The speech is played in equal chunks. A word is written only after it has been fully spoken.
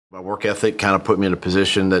My work ethic kind of put me in a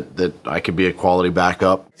position that I could be a quality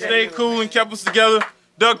backup. Stayed cool and kept us together.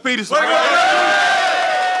 Doug Peterson. You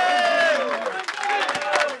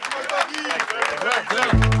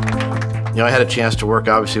know, I had a chance to work,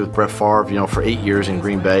 obviously, with Brett Favre, you know, for 8 years in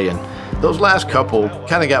Green Bay, and those last couple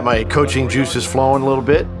kind of got my coaching juices flowing a little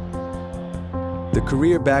bit. The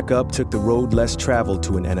career backup took the road less traveled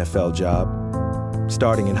to an NFL job,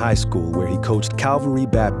 starting in high school, where he coached Calvary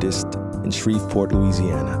Baptist in Shreveport,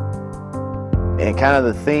 Louisiana. And kind of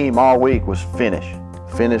the theme all week was finish.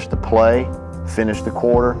 Finish the play, finish the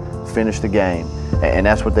quarter, finish the game. And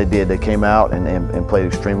that's what they did. They came out and played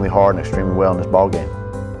extremely hard and extremely well in this ball game.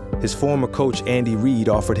 His former coach, Andy Reid,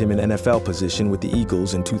 offered him an NFL position with the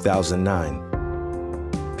Eagles in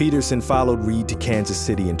 2009. Peterson followed Reid to Kansas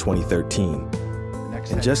City in 2013.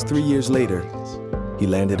 And just 3 years later, he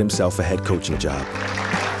landed himself a head coaching job.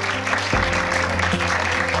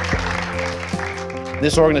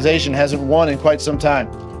 This organization hasn't won in quite some time.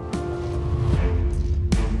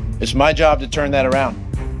 It's my job to turn that around.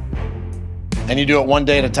 And you do it one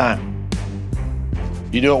day at a time.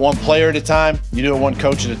 You do it one player at a time, you do it one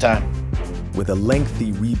coach at a time. With a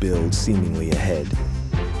lengthy rebuild seemingly ahead,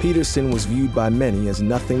 Peterson was viewed by many as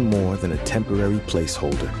nothing more than a temporary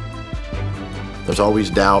placeholder. There's always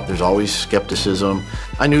doubt, there's always skepticism.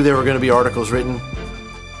 I knew there were going to be articles written.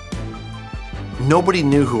 Nobody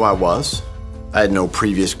knew who I was. I had no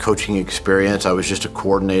previous coaching experience. I was just a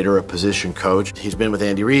coordinator, a position coach. He's been with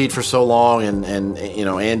Andy Reid for so long, and you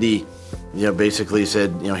know, Andy, you know, basically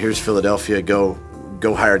said, you know, here's Philadelphia, go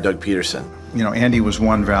hire Doug Peterson. You know, Andy was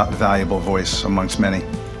one valuable voice amongst many.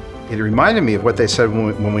 It reminded me of what they said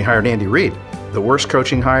when we hired Andy Reid. The worst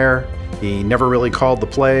coaching hire, he never really called the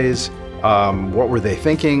plays. What were they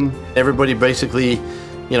thinking? Everybody basically,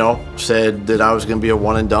 you know, said that I was going to be a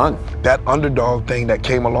one and done. That underdog thing that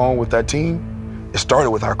came along with that team, it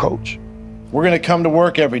started with our coach. We're going to come to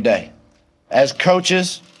work every day. As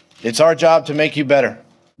coaches, it's our job to make you better.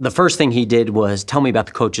 The first thing he did was tell me about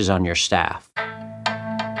the coaches on your staff.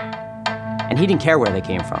 And he didn't care where they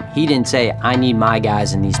came from. He didn't say, I need my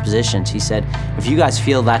guys in these positions. He said, if you guys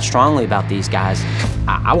feel that strongly about these guys,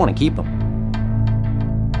 I want to keep them.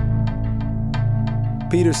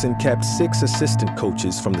 Peterson kept 6 assistant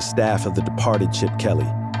coaches from the staff of the departed Chip Kelly.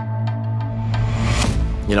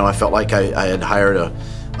 You know, I felt like I had hired a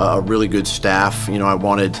really good staff. You know, I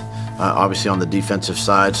wanted, obviously on the defensive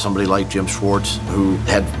side, somebody like Jim Schwartz, who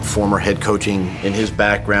had former head coaching in his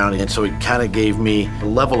background, and so it kind of gave me a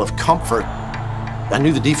level of comfort. I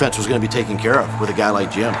knew the defense was going to be taken care of with a guy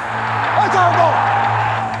like Jim.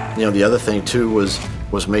 You know, the other thing too was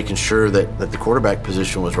making sure that the quarterback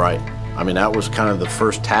position was right. I mean, that was kind of the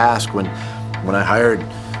first task when I hired,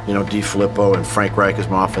 you know, D. Filippo and Frank Reich as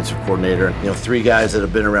my offensive coordinator. And, you know, 3 guys that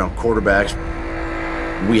have been around quarterbacks.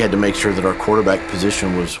 We had to make sure that our quarterback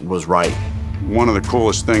position was right. One of the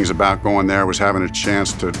coolest things about going there was having a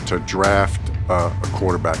chance to draft a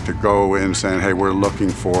quarterback, to go in saying, hey, we're looking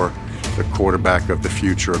for the quarterback of the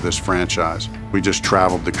future of this franchise. We just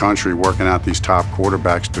traveled the country working out these top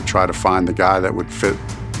quarterbacks to try to find the guy that would fit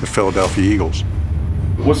the Philadelphia Eagles.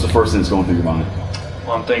 What's the first thing that's going through your mind?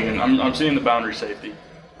 Well, I'm thinking, I'm seeing the boundary safety.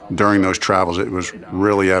 During those travels, it was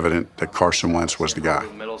really evident that Carson Wentz was the guy.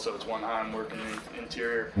 Middle, so it's one hand working the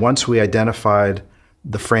interior. Once we identified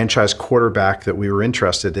the franchise quarterback that we were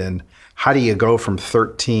interested in, how do you go from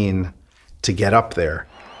 13 to get up there?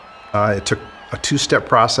 It took a 2-step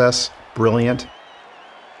process, brilliant.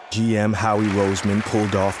 GM Howie Roseman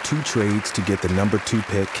pulled off 2 trades to get the number 2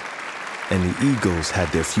 pick, and the Eagles had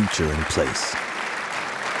their future in place.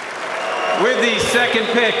 With the second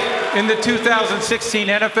pick in the 2016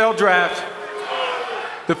 NFL Draft,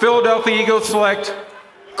 the Philadelphia Eagles select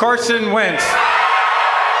Carson Wentz,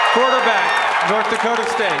 quarterback, North Dakota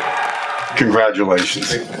State.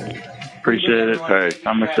 Congratulations. Appreciate it. Hey,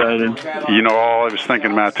 I'm excited. You know, all I was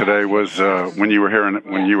thinking about today was when you were here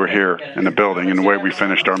in the building, and the way we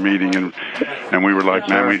finished our meeting, and we were like,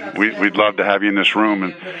 man, we'd love to have you in this room,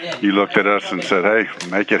 and you looked at us and said, hey,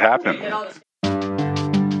 make it happen.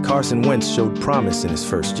 Carson Wentz showed promise in his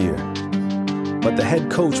first year, but the head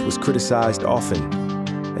coach was criticized often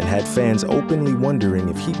and had fans openly wondering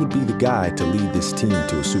if he would be the guy to lead this team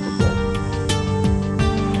to a Super Bowl.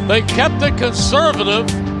 They kept it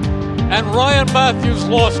conservative, and Ryan Matthews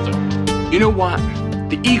lost it. You know what?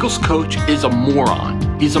 The Eagles coach is a moron.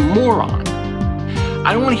 He's a moron.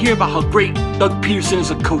 I don't want to hear about how great Doug Peterson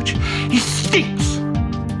is a coach. He stinks.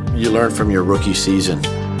 You learn from your rookie season.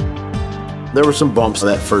 There were some bumps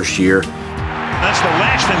that first year. That's the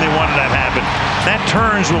last thing they wanted to have happen. That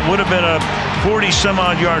turns what would have been a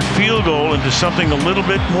 40-some-odd yard field goal into something a little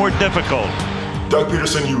bit more difficult. Doug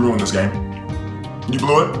Peterson, you ruined this game. You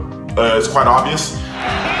blew it. It's quite obvious.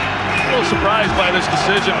 A little surprised by this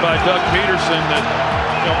decision by Doug Peterson that,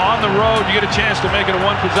 on the road you get a chance to make it a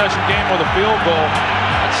one-possession game with a field goal.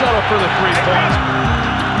 Let's settle for the 3 points.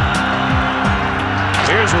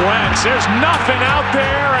 Here's Wentz. There's nothing out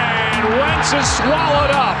there, and Wentz is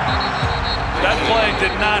swallowed up. That play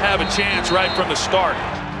did not have a chance right from the start.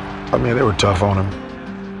 I mean, they were tough on him.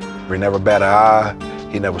 He never batted an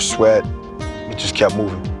eye. He never sweat. He just kept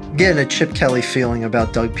moving. Getting a Chip Kelly feeling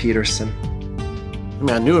about Doug Peterson. I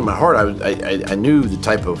mean, I knew in my heart, I knew the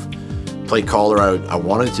type of play caller I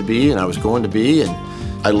wanted to be and I was going to be. And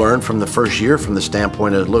I learned from the first year from the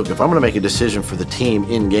standpoint of, look, if I'm going to make a decision for the team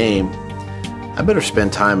in game, I better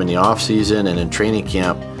spend time in the off season and in training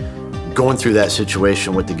camp going through that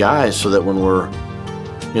situation with the guys so that when we're,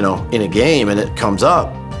 in a game and it comes up,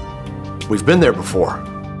 we've been there before.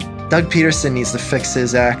 Doug Peterson needs to fix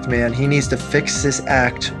his act, man. He needs to fix his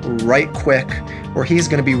act right quick, or he's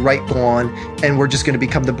going to be right gone, and we're just going to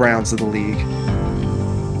become the Browns of the league.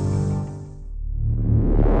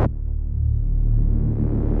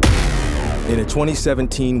 In a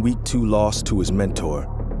 2017 Week 2 loss to his mentor,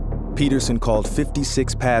 Peterson called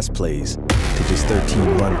 56 pass plays to just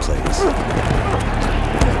 13 run plays.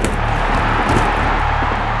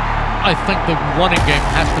 I think the running game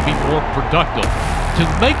has to be more productive to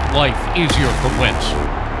make life easier for Wentz.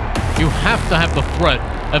 You have to have the threat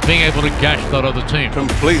of being able to gash that other team.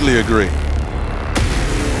 Completely agree.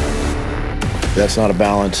 That's not a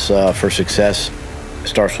balance for success. It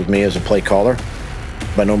starts with me as a play caller.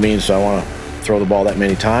 By no means do I want to throw the ball that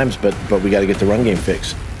many times, but we got to get the run game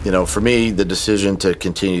fixed. For me, the decision to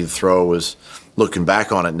continue to throw was, looking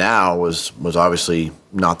back on it now, was obviously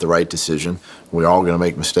not the right decision. We're all going to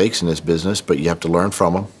make mistakes in this business, but you have to learn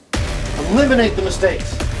from them. Eliminate the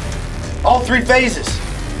mistakes. All 3 phases.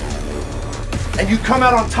 And you come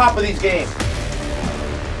out on top of these games.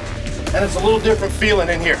 And it's a little different feeling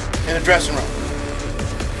in here, in the dressing room.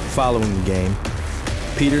 Following the game,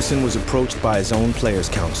 Peterson was approached by his own players'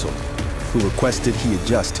 council, who requested he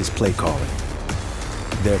adjust his play calling.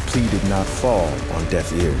 Their plea did not fall on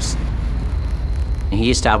deaf ears. He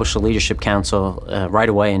established a leadership council right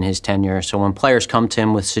away in his tenure, so when players come to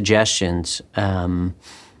him with suggestions,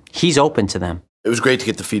 he's open to them. It was great to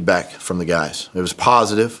get the feedback from the guys. It was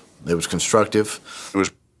positive. It was constructive. It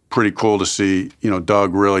was pretty cool to see,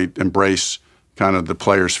 Doug really embrace kind of the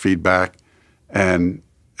players' feedback and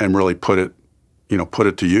really put it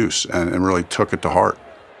to use and really took it to heart.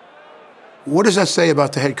 What does that say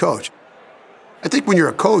about the head coach? I think when you're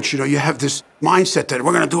a coach, you have this mindset that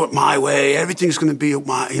we're going to do it my way. Everything's going to be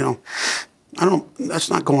my, that's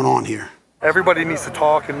not going on here. Everybody needs to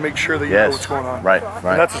talk and make sure that you know what's going on. Right.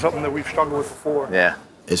 And that's something that we've struggled with before. Yeah.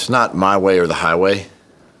 It's not my way or the highway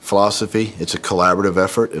philosophy. It's a collaborative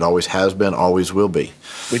effort. It always has been, always will be.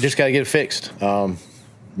 We just got to get it fixed. No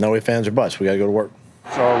ifs, ands, or buts. We got to go to work.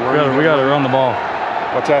 So we got to run the ball.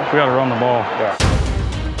 What's that? We got to run the ball. Yeah.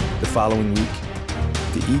 The following week,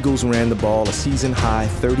 the Eagles ran the ball a season-high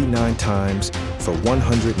 39 times for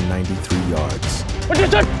 193 yards. It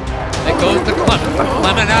goes to Clement.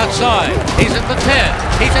 Clement outside. He's at the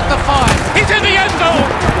 10. He's at the 5. He's in the end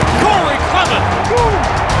zone. Corey Clement.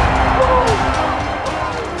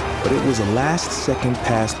 But it was a last-second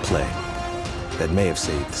pass play that may have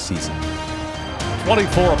saved the season.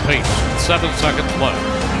 24 apiece. 7 seconds left.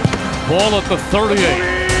 Ball at the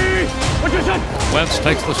 38. Wentz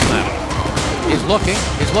takes the snap. He's looking,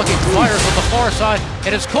 fires on the far side,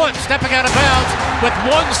 and is caught stepping out of bounds with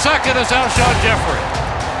 1 second as Alshon Jeffrey.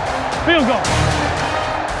 Field goal.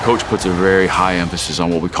 Coach puts a very high emphasis on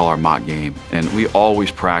what we call our mock game, and we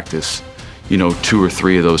always practice, 2 or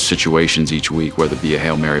 3 of those situations each week, whether it be a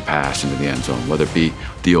Hail Mary pass into the end zone, whether it be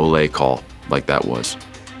the Olay call like that was.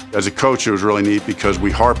 As a coach, it was really neat because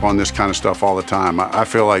we harp on this kind of stuff all the time. I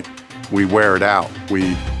feel like we wear it out.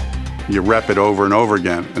 You rep it over and over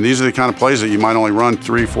again. And these are the kind of plays that you might only run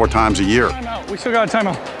 3 or 4 times a year. Timeout. We still got a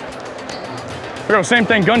timeout. We go, same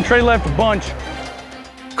thing, gun tray left, a bunch.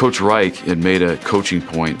 Coach Reich had made a coaching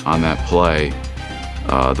point on that play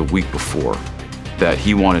the week before that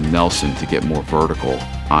he wanted Nelson to get more vertical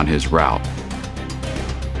on his route.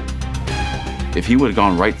 If he would have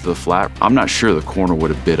gone right to the flat, I'm not sure the corner would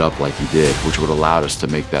have bid up like he did, which would have allowed us to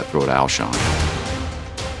make that throw to Alshon.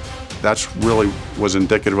 That's really was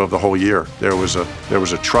indicative of the whole year. There was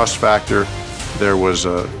a trust factor, there was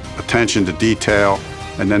a attention to detail,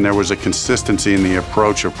 and then there was a consistency in the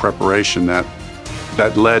approach of preparation that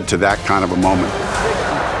led to that kind of a moment.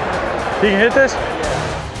 He can hit this?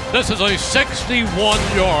 This is a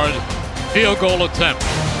 61-yard field goal attempt.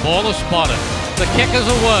 Ball is spotted. The kick is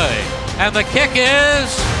away. And the kick is...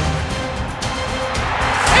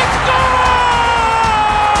 It's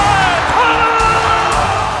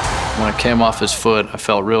When it came off his foot, I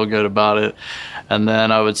felt real good about it. And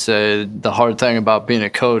then I would say the hard thing about being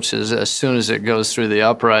a coach is as soon as it goes through the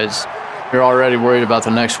uprights, you're already worried about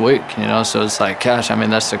the next week, you know? So it's like, gosh, I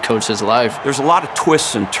mean, that's the coach's life. There's a lot of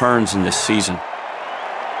twists and turns in this season.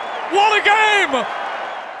 What a game!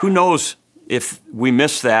 Who knows if we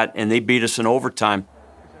miss that and they beat us in overtime?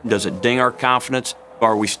 Does it ding our confidence?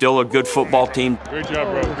 Are we still a good football team? Great job,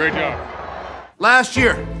 bro. Great job. Last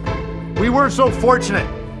year, we weren't so fortunate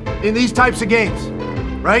in these types of games,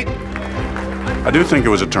 right? I do think it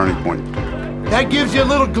was a turning point. That gives you a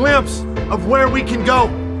little glimpse of where we can go.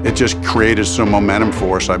 It just created some momentum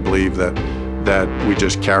for us, I believe, that we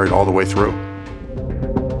just carried all the way through.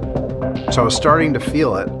 So I was starting to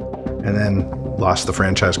feel it, and then lost the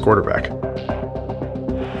franchise quarterback.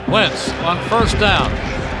 Wentz on first down.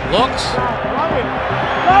 Looks.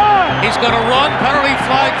 He's going to run. Penalty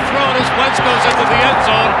flag thrown as Wentz goes into the end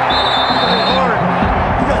zone.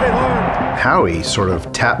 Howie sort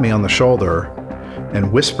of tapped me on the shoulder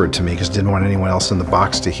and whispered to me, because didn't want anyone else in the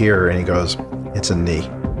box to hear, and he goes, "It's a knee."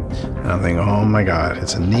 And I'm thinking, oh my God,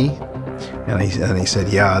 it's a knee? And he said,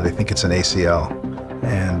 yeah, they think it's an ACL.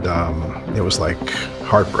 And it was like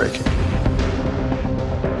heartbreaking.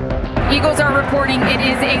 Eagles are reporting it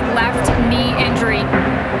is a left knee injury.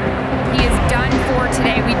 He is done for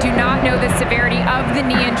today. We do not know the severity of the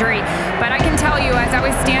knee injury, but I can tell you, as I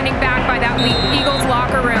was standing back by that Eagles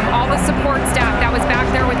locker room, all the support staff that was back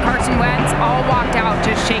there with Carson Wentz all walked out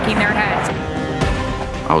just shaking their heads.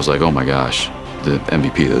 I was like, oh my gosh, the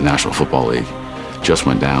MVP of the National Football League just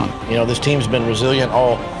went down. You know, this team's been resilient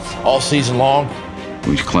all season long.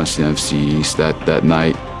 We clinched the NFC East that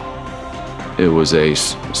night. It was a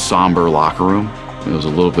somber locker room. It was a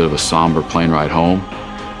little bit of a somber plane ride home.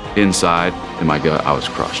 Inside, in my gut, I was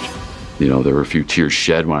crushed. You know, there were a few tears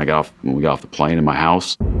shed when we got off the plane in my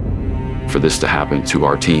house. For this to happen to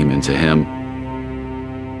our team and to him,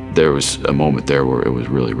 there was a moment there where it was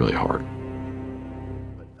really, really hard.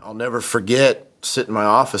 I'll never forget sitting in my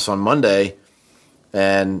office on Monday,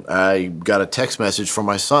 and I got a text message from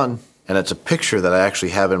my son, and it's a picture that I actually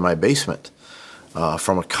have in my basement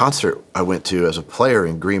from a concert I went to as a player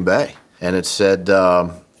in Green Bay. And it said,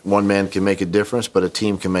 one man can make a difference, but a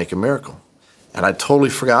team can make a miracle. And I totally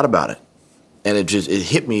forgot about it. And it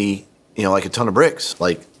hit me, you know, like a ton of bricks.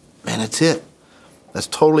 Like, man, that's it. That's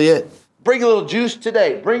totally it. Bring a little juice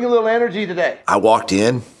today. Bring a little energy today. I walked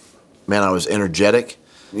in, man, I was energetic.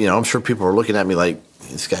 You know, I'm sure people were looking at me like,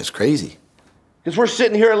 this guy's crazy. Because we're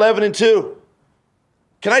sitting here 11-2.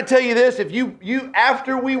 Can I tell you this? If you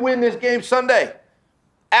after we win this game Sunday,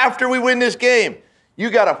 after we win this game, you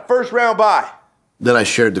got a first-round bye. Then I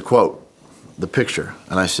shared the quote, the picture,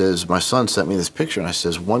 and I says, my son sent me this picture, and I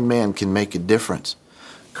says, one man can make a difference.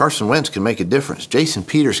 Carson Wentz can make a difference. Jason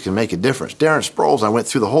Peters can make a difference. Darren Sproles, I went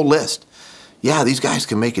through the whole list. Yeah, these guys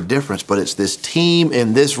can make a difference, but it's this team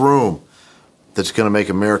in this room that's going to make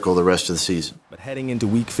a miracle the rest of the season. But heading into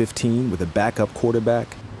Week 15 with a backup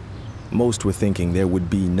quarterback, most were thinking there would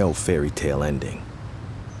be no fairy tale ending.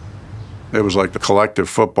 It was like the collective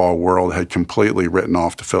football world had completely written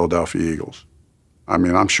off the Philadelphia Eagles. I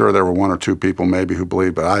mean, I'm sure there were one or two people maybe who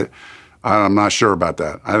believed, but I'm not sure about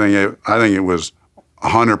that. I think it was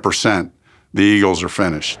 100% the Eagles are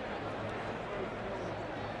finished.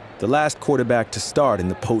 The last quarterback to start in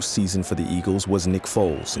the postseason for the Eagles was Nick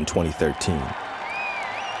Foles in 2013.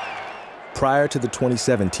 Prior to the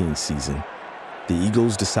 2017 season, the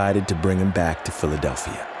Eagles decided to bring him back to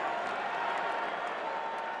Philadelphia.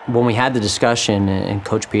 When we had the discussion, and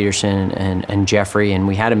Coach Peterson and Jeffrey, and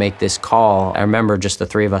we had to make this call, I remember just the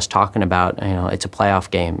three of us talking about, you know, it's a playoff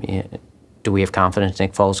game. Do we have confidence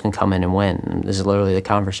Nick Foles can come in and win? And this is literally the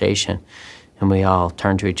conversation. And we all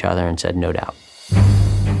turned to each other and said, no doubt.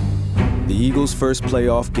 The Eagles' first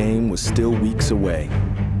playoff game was still weeks away.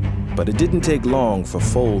 But it didn't take long for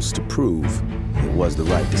Foles to prove it was the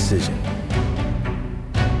right decision.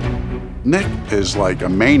 Nick is like a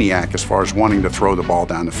maniac as far as wanting to throw the ball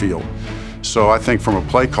down the field. So I think from a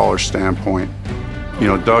play caller standpoint, you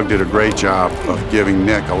know, Doug did a great job of giving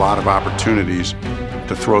Nick a lot of opportunities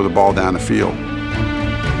to throw the ball down the field.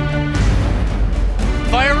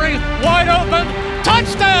 Firing, wide open,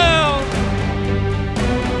 touchdown!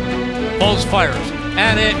 Foles fires,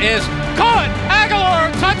 and it is caught!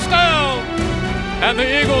 Aguilar, touchdown! And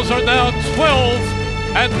the Eagles are now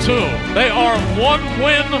 12-2. They are one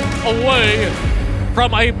win away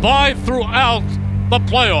from a bye throughout the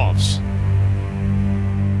playoffs.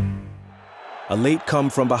 A late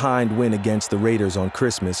come-from-behind win against the Raiders on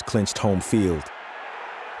Christmas clinched home field.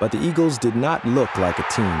 But the Eagles did not look like a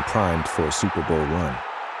team primed for a Super Bowl run.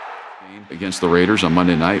 Against the Raiders on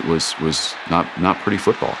Monday night was not pretty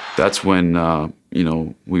football. That's when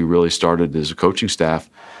we really started as a coaching staff,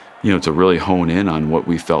 to really hone in on what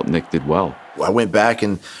we felt Nick did well. I went back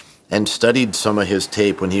and studied some of his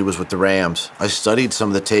tape when he was with the Rams. I studied some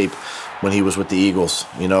of the tape when he was with the Eagles,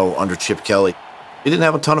 under Chip Kelly. He didn't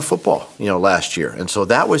have a ton of football, last year, and so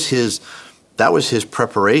that was his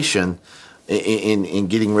preparation in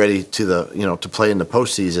getting ready to play in the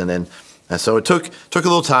postseason, and so it took a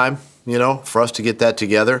little time, for us to get that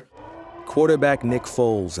together. Quarterback Nick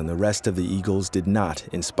Foles and the rest of the Eagles did not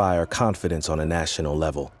inspire confidence on a national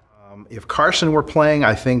level. If Carson were playing,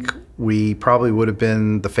 I think we probably would have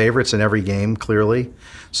been the favorites in every game, clearly.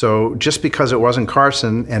 So just because it wasn't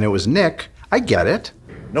Carson and it was Nick, I get it.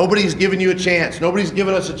 Nobody's giving you a chance. Nobody's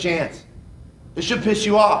giving us a chance. It should piss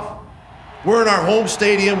you off. We're in our home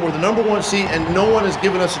stadium. We're the #1 seed, and no one is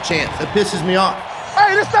giving us a chance. That pisses me off.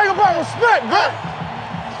 Hey, this thing about respect, man.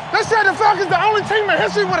 They said the Falcons the only team in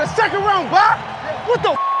history with a second-round bye? What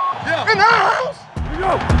the in our house?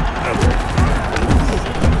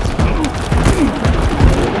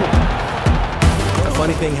 A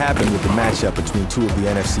funny thing happened with the matchup between two of the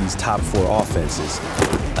NFC's top 4 offenses.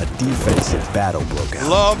 A defensive battle broke out.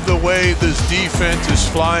 Love the way this defense is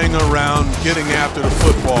flying around, getting after the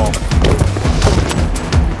football.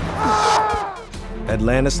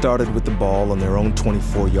 Atlanta started with the ball on their own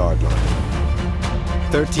 24-yard line.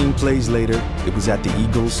 13 plays later, it was at the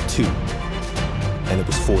Eagles' 2, and it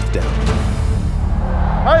was 4th down.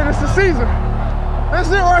 Hey, this is the season. That's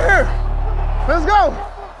it right here. Let's go.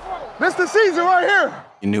 This the season right here.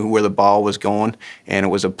 You knew where the ball was going, and it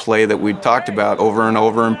was a play that we talked about over and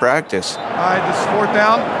over in practice. All right, this is 4th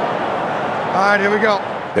down. All right, here we go.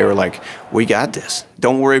 They were like, we got this.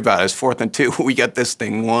 Don't worry about it. It's 4th and 2. We got this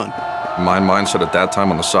thing won. My mindset at that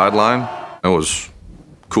time on the sideline, it was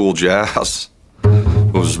cool jazz.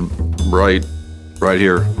 It was right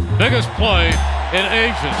here. Biggest play in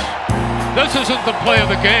ages. This isn't the play of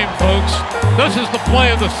the game, folks. This is the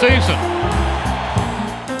play of the season.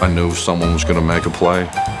 I knew someone was going to make a play.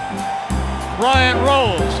 Ryan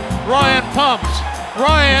rolls. Ryan pumps.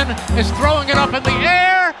 Ryan is throwing it up in the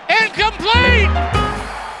air. Incomplete!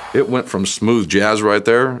 It went from smooth jazz right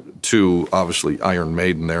there to obviously Iron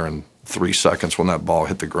Maiden there in 3 seconds when that ball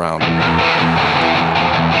hit the ground.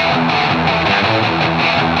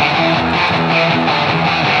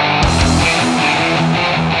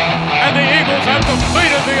 And the Eagles have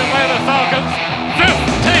defeated the Atlanta Falcons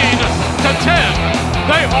 15-10.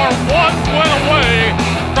 They are 1 win away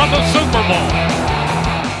from the Super Bowl.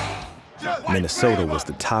 Minnesota was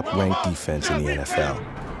the top-ranked defense in the NFL.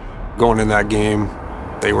 Going in that game,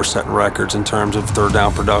 they were setting records in terms of 3rd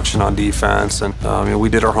down production on defense, and we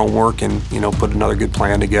did our homework and put another good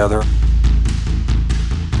plan together.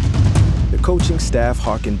 The coaching staff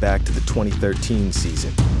harkened back to the 2013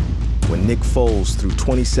 season, when Nick Foles threw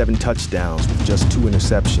 27 touchdowns with just 2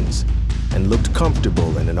 interceptions and looked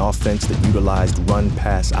comfortable in an offense that utilized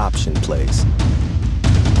run-pass option plays.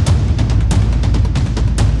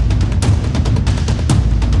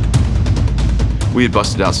 We had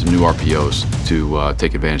busted out some new RPOs to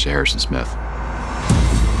take advantage of Harrison Smith.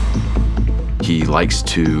 He likes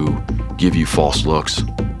to give you false looks.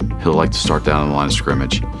 He'll like to start down the line of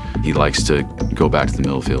scrimmage. He likes to go back to the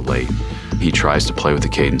middle of the field late. He tries to play with the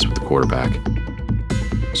cadence with the quarterback.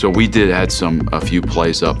 So we did add a few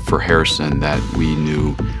plays up for Harrison that we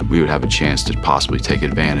knew we would have a chance to possibly take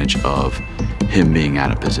advantage of him being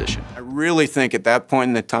out of position. I really think at that point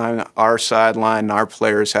in the time, our sideline, our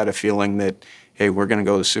players had a feeling that, hey, we're going to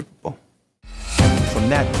go to the Super Bowl. From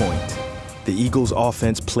that point, the Eagles'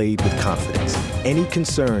 offense played with confidence. Any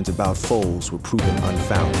concerns about Foles were proven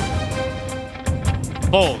unfounded.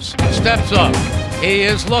 Foles steps up. He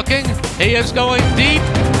is looking. He is going deep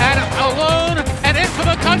and alone. And in for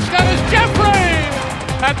the touchdown is Jeffrey.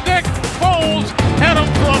 And Nick Foles hit him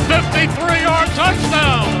for a 53-yard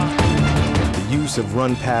touchdown. The use of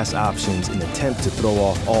run-pass options in an attempt to throw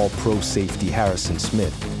off all-pro safety Harrison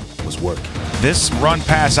Smith was working. This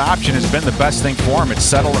run-pass option has been the best thing for him. It's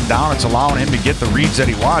settled him down. It's allowing him to get the reads that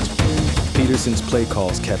he wants. Peterson's play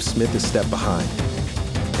calls kept Smith a step behind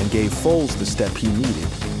and gave Foles the step he needed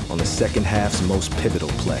on the second half's most pivotal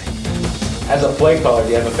play. As a play caller, do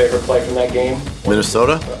you have a favorite play from that game?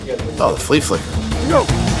 Minnesota? Oh, the flea flicker. No.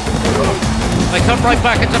 They come right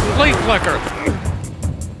back. It's a flea flicker.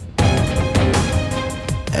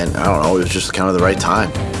 And I don't know, it was just kind of the right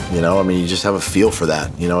time. I mean, you just have a feel for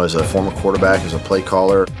that. As a former quarterback, as a play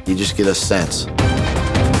caller, you just get a sense. And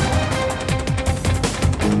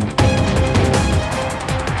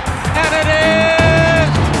it is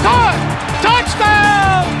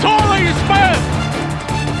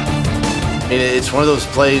mean, it's one of those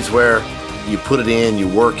plays where you put it in, you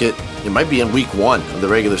work it. It might be in week 1 of the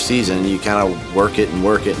regular season, and you kind of work it,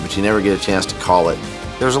 but you never get a chance to call it.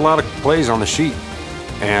 There's a lot of plays on the sheet,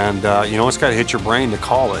 and you know, it's got to hit your brain to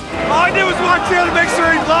call it. All I did was watch there to make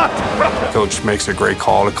sure he blocked. Coach makes a great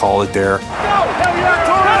call to call it there.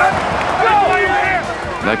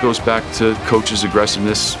 That goes back to Coach's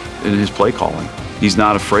aggressiveness in his play calling. He's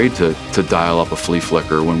not afraid to dial up a flea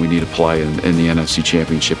flicker when we need a play in the NFC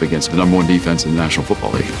Championship against the #1 defense in the National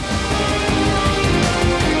Football League.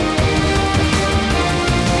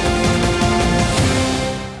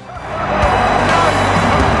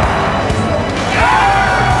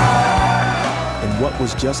 In what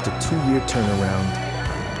was just a 2-year turnaround,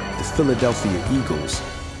 the Philadelphia Eagles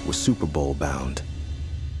were Super Bowl bound.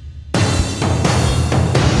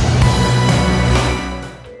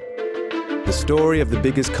 The story of the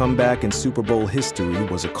biggest comeback in Super Bowl history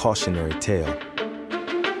was a cautionary tale.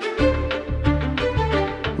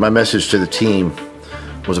 My message to the team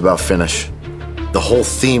was about finish. The whole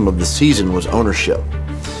theme of the season was ownership.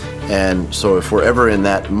 And so if we're ever in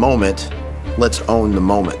that moment, let's own the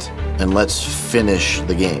moment and let's finish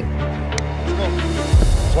the game.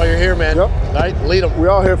 That's why you're here, man. Yep. Right? Lead them. We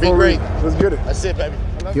all here for Be great. Let's get it. That's it, baby.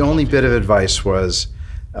 The only bit of advice was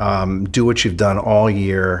do what you've done all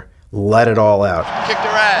year. Let it all out. Kick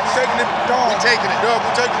their ass. Taking it, dog. We're taking it, dog.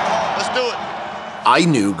 We're taking it. Let's do it. I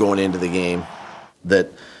knew going into the game that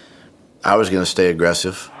I was going to stay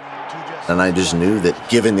aggressive. And I just knew that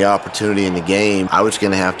given the opportunity in the game, I was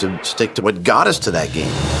going to have to stick to what got us to that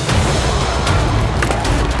game.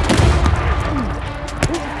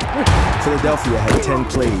 Philadelphia had 10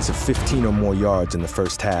 plays of 15 or more yards in the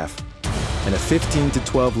first half, and a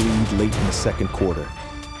 15-12 lead late in the second quarter.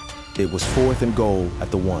 It was 4th and goal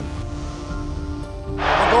at the 1. We're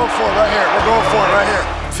going for it right here. We're going for it right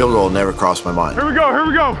here. Field goal never crossed my mind. Here we go, here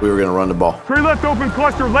we go. We were going to run the ball. 3 left open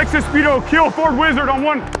cluster, Lexus Speedo, kill Ford Wizard on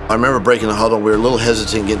 1. I remember breaking the huddle. We were a little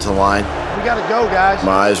hesitant getting to the line. We got to go, guys.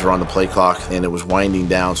 My eyes were on the play clock, and it was winding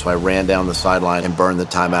down, so I ran down the sideline and burned the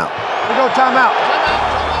timeout. We go timeout.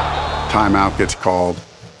 Timeout gets called,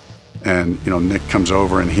 and you know, Nick comes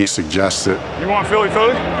over and he suggests it. You want Philly?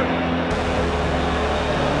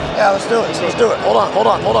 Yeah, let's do it. Let's do it. Hold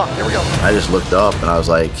on. Here we go. I just looked up and I was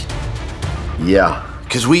like, yeah.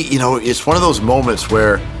 Because it's one of those moments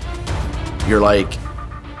where you're like,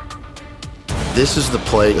 this is the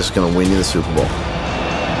play that's going to win you the Super Bowl.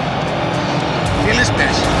 Philly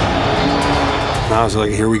special. And I was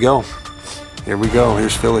like, here we go. Here we go.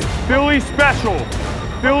 Here's Philly. Philly special.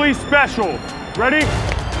 Philly special. Ready?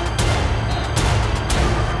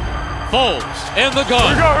 Foles in the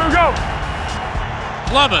gun. Here we go.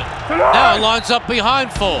 Clement now lines up behind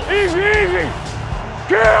Foles. Easy.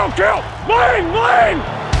 Kill. Lane.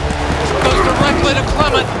 Goes directly to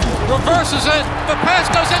Clement. Reverses it. The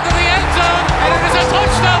pass goes into the end zone. And it is a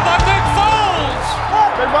touchdown by Nick Foles.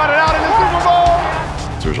 They brought it out in the Super Bowl.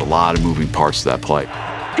 There's a lot of moving parts to that play.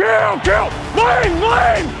 Kill.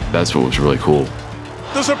 Lane. That's what was really cool.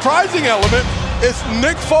 The surprising element is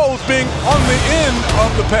Nick Foles being on the end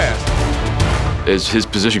of the pass. As his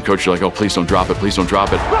position coach, you're like, oh, please don't drop it. Let's go.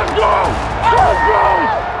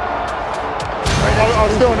 I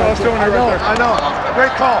was doing it right there. I know.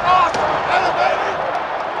 Great call.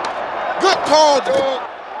 Good call,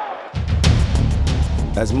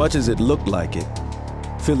 dude. As much as it looked like it,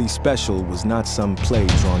 Philly special was not some play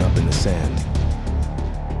drawn up in the sand.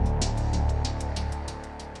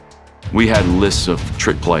 We had lists of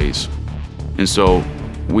trick plays. And so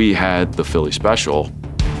we had the Philly special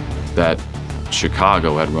that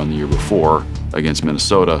Chicago had run the year before against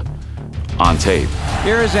Minnesota on tape.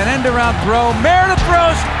 Here is an end-around throw. Meredith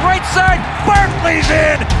throws, right side, Barkley's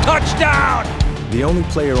in, touchdown! The only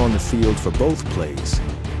player on the field for both plays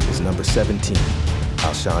is number 17,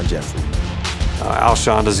 Alshon Jeffrey.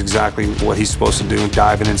 Alshon does exactly what he's supposed to do,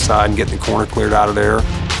 diving inside and getting the corner cleared out of there.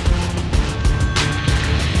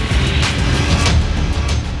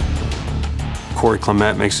 Corey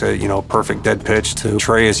Clement makes a perfect dead pitch to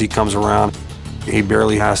Trey as he comes around. He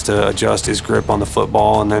barely has to adjust his grip on the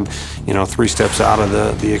football, and then 3 steps out of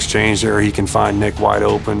the exchange there, he can find Nick wide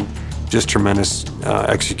open. Just tremendous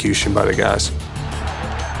execution by the guys.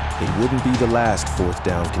 It wouldn't be the last 4th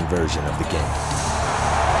down conversion of the game.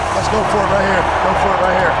 Let's go for it right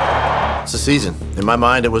here. It's a season. In my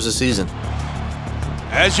mind, it was a season.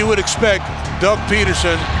 As you would expect, Doug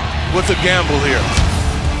Peterson with a gamble here.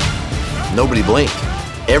 Nobody blinked.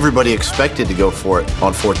 Everybody expected to go for it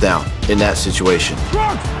on 4th down in that situation.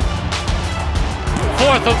 4th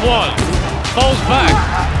and 1. Foles back.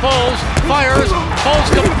 Foles fires. Foles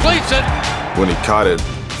completes it. When he caught it,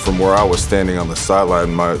 for From where I was standing on the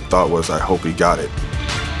sideline, my thought was, I hope he got it.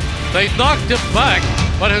 They knocked him back,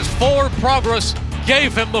 but his forward progress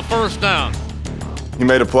gave him the first down. He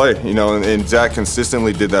made a play, you know, and Zach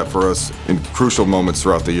consistently did that for us in crucial moments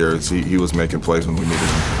throughout the year. He was making plays when we needed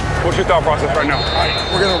him. What's your thought process right now? All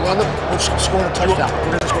right, we're going to run we're scoring a touchdown.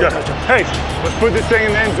 We're going to score a touchdown. Hey, let's put this thing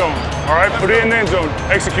in the end zone. All right, put it in the end zone.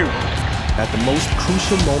 Execute. At the most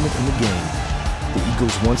crucial moment in the game, the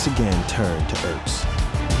Eagles once again turned to Ertz.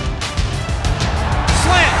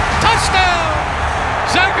 Slant, touchdown,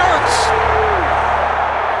 Zach Ertz.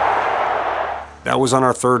 That was on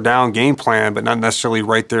our third down game plan, but not necessarily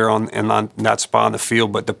right there on that spot on the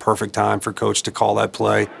field, but the perfect time for Coach to call that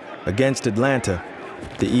play. Against Atlanta,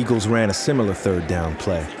 the Eagles ran a similar third down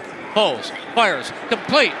play. Pulls, fires,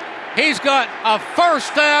 complete. He's got a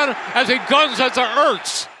first down as he guns at the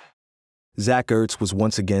Ertz. Zach Ertz was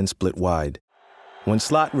once again split wide. When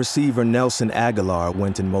slot receiver Nelson Aguilar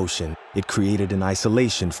went in motion, it created an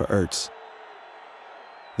isolation for Ertz.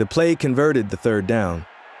 The play converted the third down,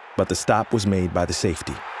 but the stop was made by the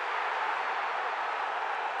safety.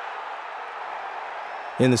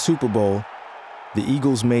 In the Super Bowl, the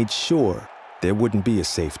Eagles made sure there wouldn't be a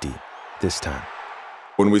safety this time.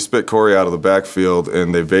 When we spit Corey out of the backfield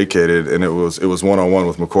and they vacated, and it was one-on-one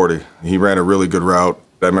with McCourty. He ran a really good route.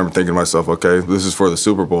 I remember thinking to myself, okay, this is for the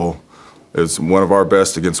Super Bowl. It's one of our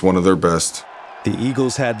best against one of their best. The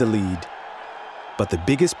Eagles had the lead, but the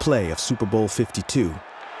biggest play of Super Bowl 52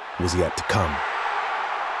 was yet to come.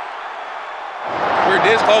 We're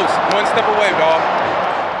this close, one step away, dog.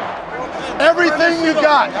 Everything you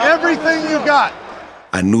got, everything you got.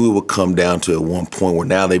 I knew it would come down to at one point where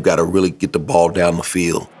now they've got to really get the ball down the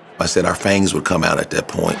field. I said our fangs would come out at that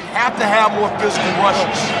point. We have to have more physical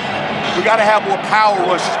rushes. We got to have more power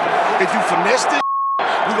rushes. If you finesse this,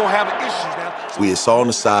 we're going to have issues now. We saw on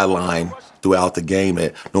the sideline throughout the game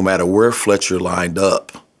that no matter where Fletcher lined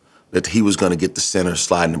up, that he was going to get the center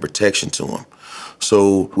sliding and protection to him.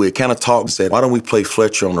 So we kind of talked and said, why don't we play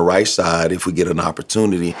Fletcher on the right side if we get an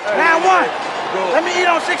opportunity? 9-1. Let me eat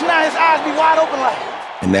on 6-9, his eyes be wide open like.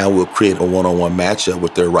 And now we'll create a one-on-one matchup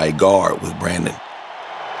with their right guard, with Brandon.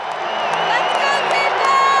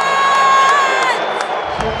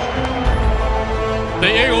 The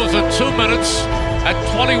Eagles are 2 minutes and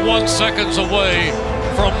 21 seconds away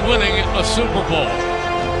from winning a Super Bowl.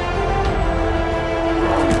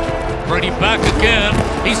 Brady back again.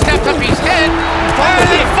 He stepped up his head, and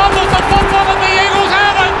he fumbles the football, and the Eagles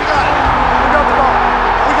have it. We got the ball.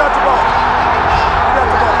 We got the ball. We got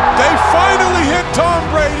the ball. They finally hit Tom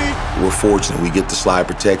Brady. We're fortunate. We get the slide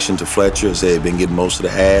protection to Fletcher, as they had been getting most of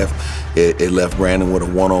the half. It left Brandon with a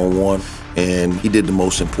one-on-one, and he did the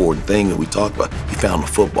most important thing that we talked about. He found the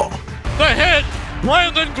football. The hit,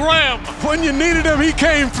 Brandon Graham. When you needed him, he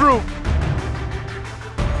came through.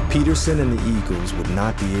 Peterson and the Eagles would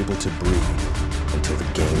not be able to breathe until the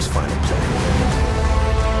game's final play.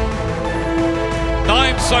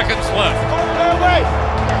 9 seconds left.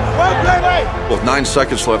 With 9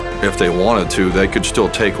 seconds left, if they wanted to, they could still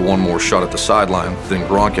take one more shot at the sideline. Then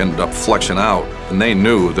Gronk ended up flexing out, and they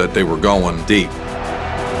knew that they were going deep.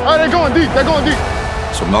 All right, they're going deep. They're going deep.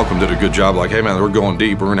 So Malcolm did a good job, like, hey, man, we're going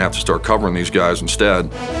deep. We're going to have to start covering these guys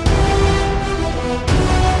instead.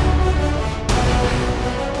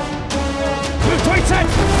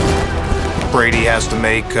 Brady has to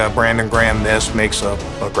make Brandon Graham miss, makes a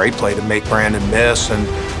great play to make Brandon miss, and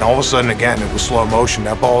all of a sudden, again, it was slow motion.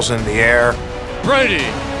 That ball's in the air. Brady,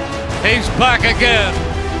 he's back again.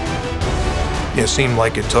 It seemed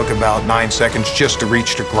like it took about 9 seconds just to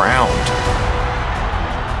reach the ground.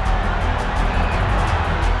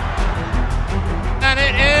 And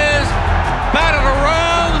it is batted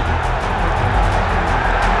around.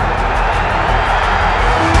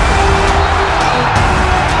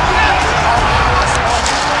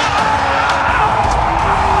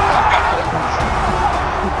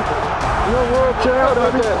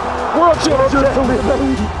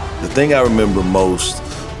 The thing I remember most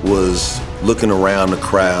was looking around the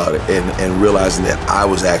crowd and realizing that I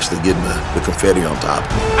was actually getting the confetti on top.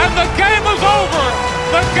 And the game is over!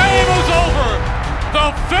 The game is over!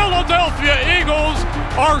 The Philadelphia Eagles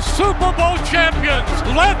are Super Bowl champions!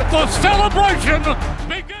 Let the celebration